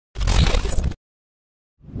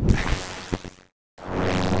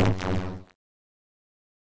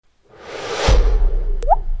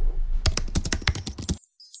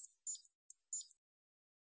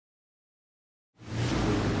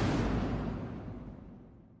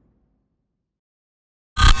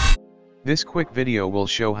This quick video will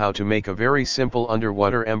show how to make a very simple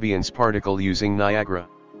underwater ambience particle using Niagara.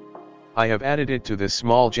 I have added it to this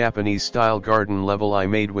small Japanese-style garden level I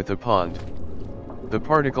made with a pond. The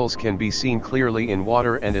particles can be seen clearly in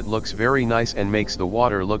water and it looks very nice and makes the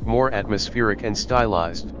water look more atmospheric and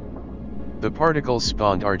stylized. The particles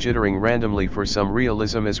spawned are jittering randomly for some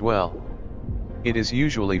realism as well. It is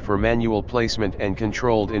usually for manual placement and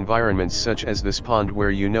controlled environments such as this pond where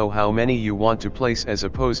you know how many you want to place as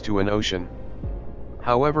opposed to an ocean.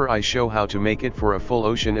 However, I show how to make it for a full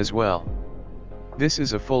ocean as well. This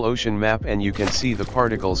is a full ocean map and you can see the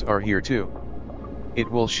particles are here too. It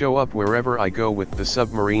will show up wherever I go with the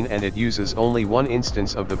submarine and it uses only one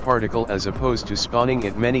instance of the particle as opposed to spawning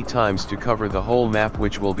it many times to cover the whole map,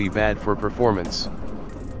 which will be bad for performance.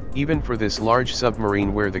 Even for this large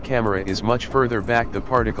submarine where the camera is much further back, the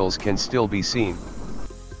particles can still be seen.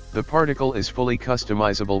 The particle is fully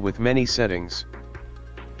customizable with many settings.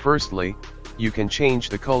 Firstly, you can change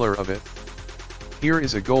the color of it. Here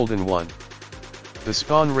is a golden one. The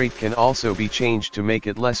spawn rate can also be changed to make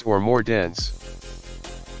it less or more dense.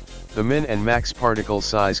 The min and max particle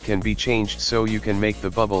size can be changed so you can make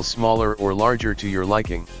the bubbles smaller or larger to your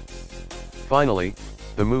liking. Finally,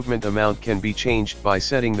 the movement amount can be changed by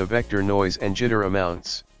setting the vector noise and jitter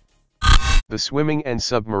amounts. The swimming and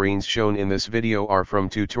submarines shown in this video are from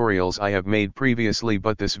tutorials I have made previously,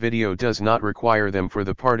 but this video does not require them for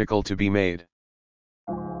the particle to be made.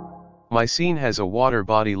 My scene has a water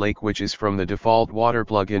body lake which is from the default water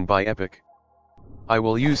plugin by Epic. I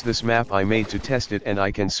will use this map I made to test it and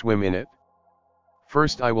I can swim in it.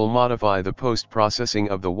 First I will modify the post-processing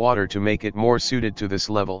of the water to make it more suited to this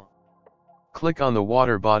level. Click on the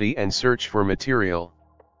water body and search for material.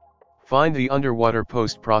 Find the underwater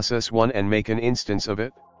post-process one and make an instance of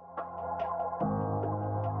it.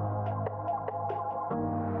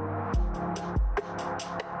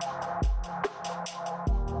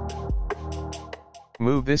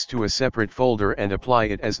 Move this to a separate folder and apply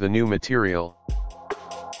it as the new material.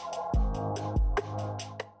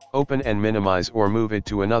 Open and minimize or move it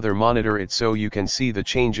to another monitor so you can see the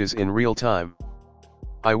changes in real time.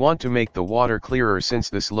 I want to make the water clearer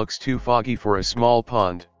since this looks too foggy for a small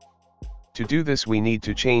pond. To do this we need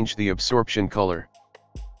to change the absorption color.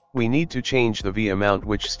 We need to change the V amount,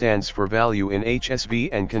 which stands for value in HSV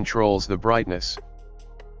and controls the brightness.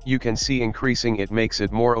 You can see increasing it makes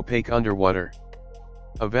it more opaque underwater.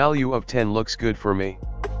 A value of 10 looks good for me.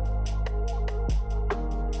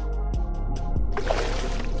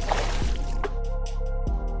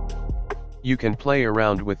 You can play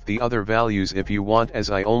around with the other values if you want, as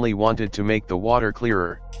I only wanted to make the water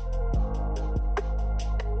clearer.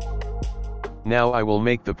 Now I will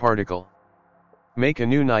make the particle. Make a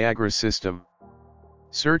new Niagara system.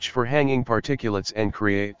 Search for hanging particulates and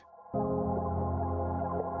create.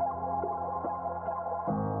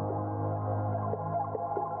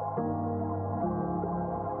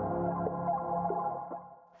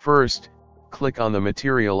 First, click on the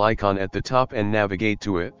material icon at the top and navigate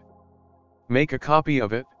to it. Make a copy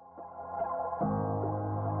of it.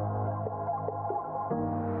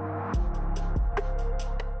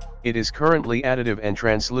 It is currently additive and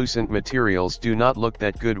translucent materials do not look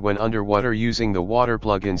that good when underwater using the water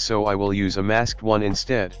plugin, so I will use a masked one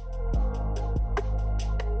instead.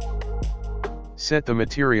 Set the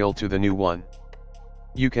material to the new one.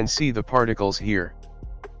 You can see the particles here.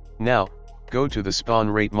 Now, go to the spawn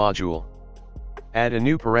rate module. Add a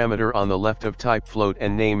new parameter on the left of type float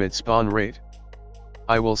and name it spawn rate.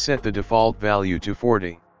 I will set the default value to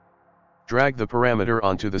 40. Drag the parameter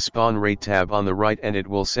onto the spawn rate tab on the right and it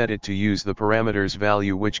will set it to use the parameter's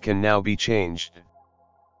value, which can now be changed.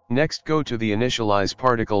 Next, go to the initialize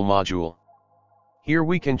particle module. Here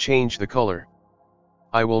we can change the color.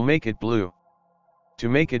 I will make it blue. To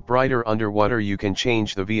make it brighter underwater you can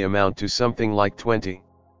change the V amount to something like 20.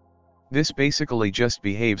 This basically just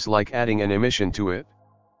behaves like adding an emission to it.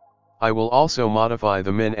 I will also modify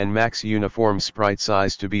the min and max uniform sprite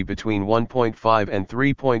size to be between 1.5 and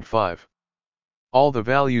 3.5. All the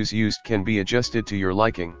values used can be adjusted to your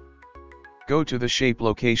liking. Go to the shape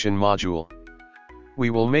location module. We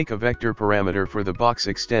will make a vector parameter for the box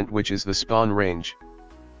extent, which is the spawn range.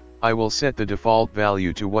 I will set the default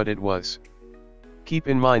value to what it was. Keep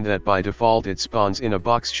in mind that by default it spawns in a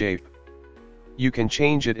box shape. You can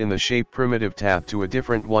change it in the shape primitive tab to a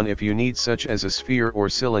different one if you need, such as a sphere or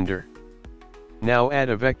cylinder. Now add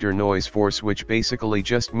a vector noise force, which basically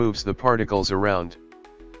just moves the particles around.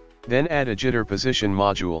 Then add a jitter position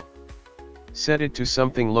module. Set it to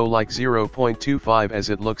something low like 0.25 as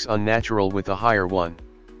it looks unnatural with a higher one.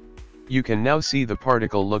 You can now see the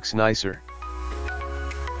particle looks nicer.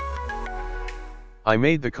 I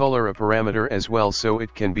made the color a parameter as well so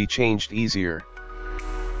it can be changed easier.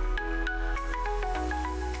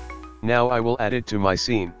 Now I will add it to my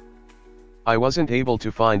scene. I wasn't able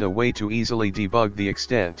to find a way to easily debug the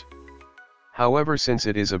extent. However, since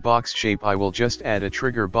it is a box shape, I will just add a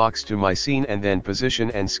trigger box to my scene and then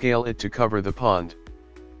position and scale it to cover the pond.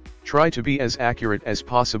 Try to be as accurate as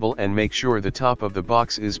possible and make sure the top of the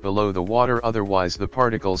box is below the water, otherwise the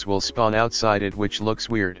particles will spawn outside it, which looks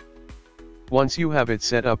weird. Once you have it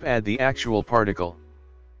set up, add the actual particle.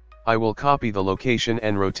 I will copy the location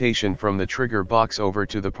and rotation from the trigger box over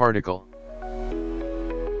to the particle.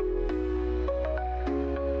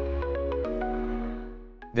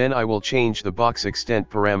 Then I will change the box extent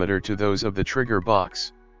parameter to those of the trigger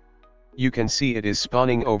box. You can see it is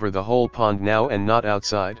spawning over the whole pond now and not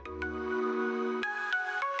outside.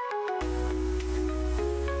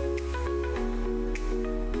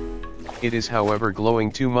 It is however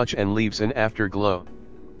glowing too much and leaves an afterglow.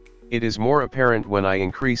 It is more apparent when I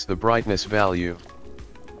increase the brightness value.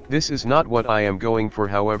 This is not what I am going for,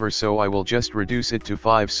 however, so I will just reduce it to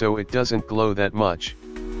 5 so it doesn't glow that much.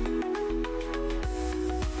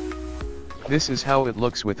 This is how it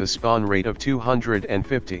looks with a spawn rate of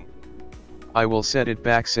 250. I will set it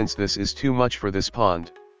back since this is too much for this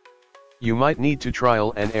pond. You might need to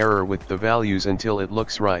trial and error with the values until it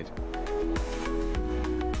looks right.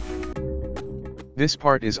 This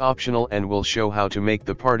part is optional and will show how to make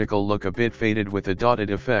the particle look a bit faded with a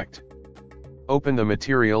dotted effect. Open the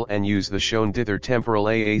material and use the shown dither temporal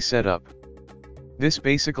AA setup. This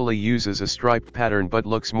basically uses a striped pattern but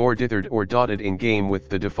looks more dithered or dotted in game with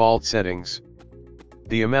the default settings.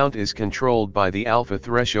 The amount is controlled by the alpha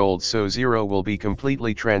threshold, so 0 will be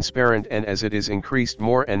completely transparent, and as it is increased,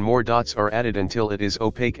 more and more dots are added until it is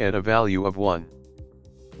opaque at a value of 1.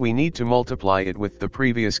 We need to multiply it with the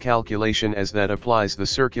previous calculation as that applies the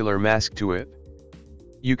circular mask to it.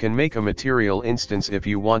 You can make a material instance if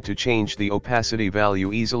you want to change the opacity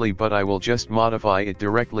value easily, but I will just modify it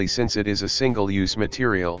directly since it is a single-use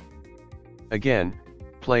material. Again,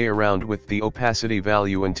 play around with the opacity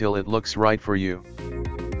value until it looks right for you.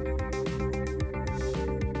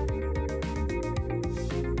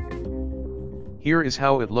 Here is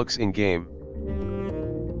how it looks in game.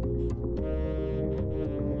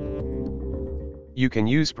 You can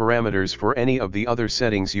use parameters for any of the other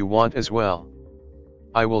settings you want as well.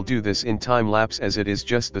 I will do this in time-lapse as it is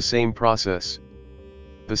just the same process.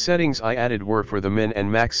 The settings I added were for the min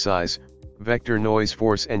and max size, vector noise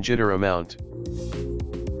force and jitter amount.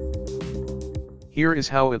 Here is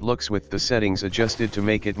how it looks with the settings adjusted to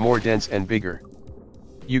make it more dense and bigger.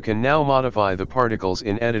 You can now modify the particles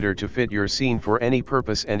in editor to fit your scene for any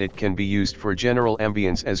purpose, and it can be used for general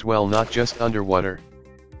ambience as well, not just underwater.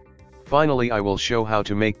 Finally, I will show how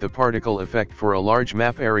to make the particle effect for a large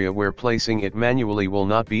map area where placing it manually will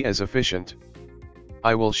not be as efficient.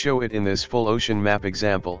 I will show it in this full ocean map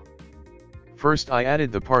example. First, I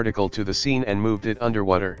added the particle to the scene and moved it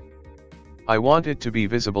underwater. I want it to be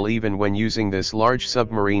visible even when using this large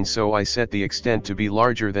submarine, so I set the extent to be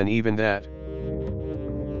larger than even that.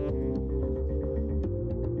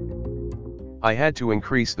 I had to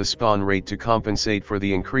increase the spawn rate to compensate for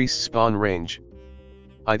the increased spawn range.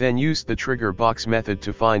 I then used the trigger box method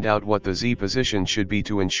to find out what the Z position should be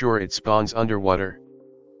to ensure it spawns underwater.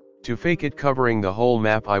 To fake it covering the whole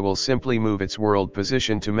map, I will simply move its world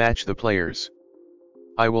position to match the players.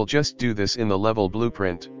 I will just do this in the level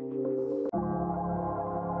blueprint.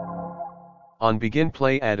 On begin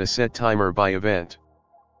play, add a set timer by event.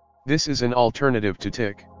 This is an alternative to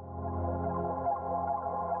tick.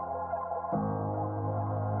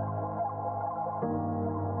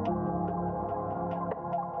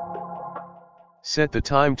 Set the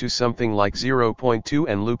time to something like 0.2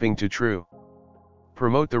 and looping to true.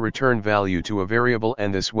 Promote the return value to a variable,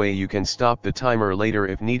 and this way you can stop the timer later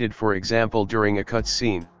if needed, for example during a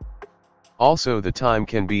cutscene. Also, the time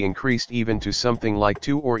can be increased even to something like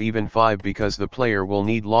 2 or even 5 because the player will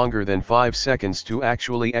need longer than 5 seconds to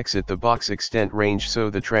actually exit the box extent range, so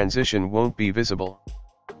the transition won't be visible.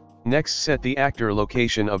 Next, set the actor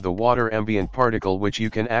location of the water ambient particle, which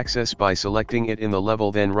you can access by selecting it in the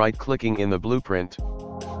level, then right-clicking in the blueprint.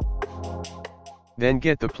 Then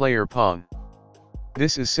get the player pawn.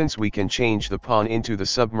 This is since we can change the pawn into the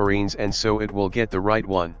submarines, and so it will get the right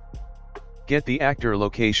one. Get the actor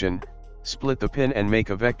location, split the pin and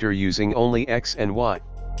make a vector using only X and Y.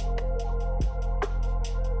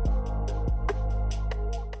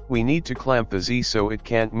 We need to clamp the Z so it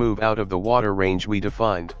can't move out of the water range we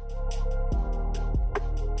defined.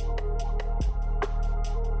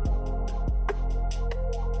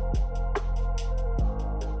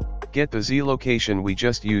 Get the Z location we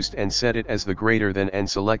just used and set it as the greater than and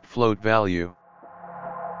select float value.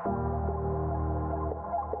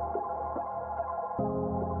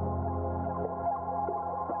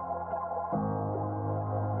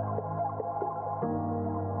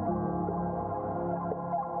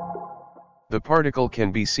 The particle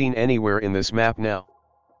can be seen anywhere in this map now.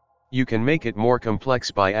 You can make it more complex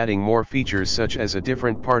by adding more features such as a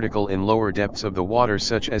different particle in lower depths of the water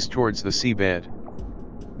such as towards the seabed.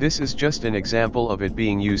 This is just an example of it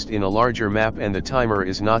being used in a larger map and the timer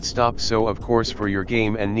is not stopped, so of course for your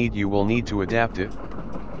game and need you will need to adapt it.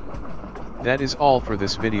 That is all for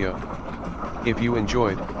this video. If you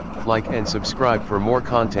enjoyed, like and subscribe for more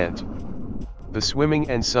content. The swimming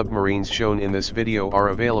and submarines shown in this video are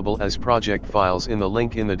available as project files in the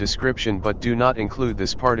link in the description, but do not include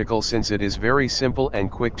this particle since it is very simple and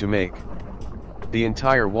quick to make. The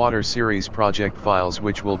entire water series project files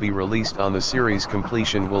which will be released on the series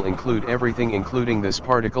completion will include everything including this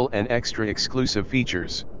particle and extra exclusive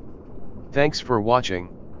features. Thanks for watching.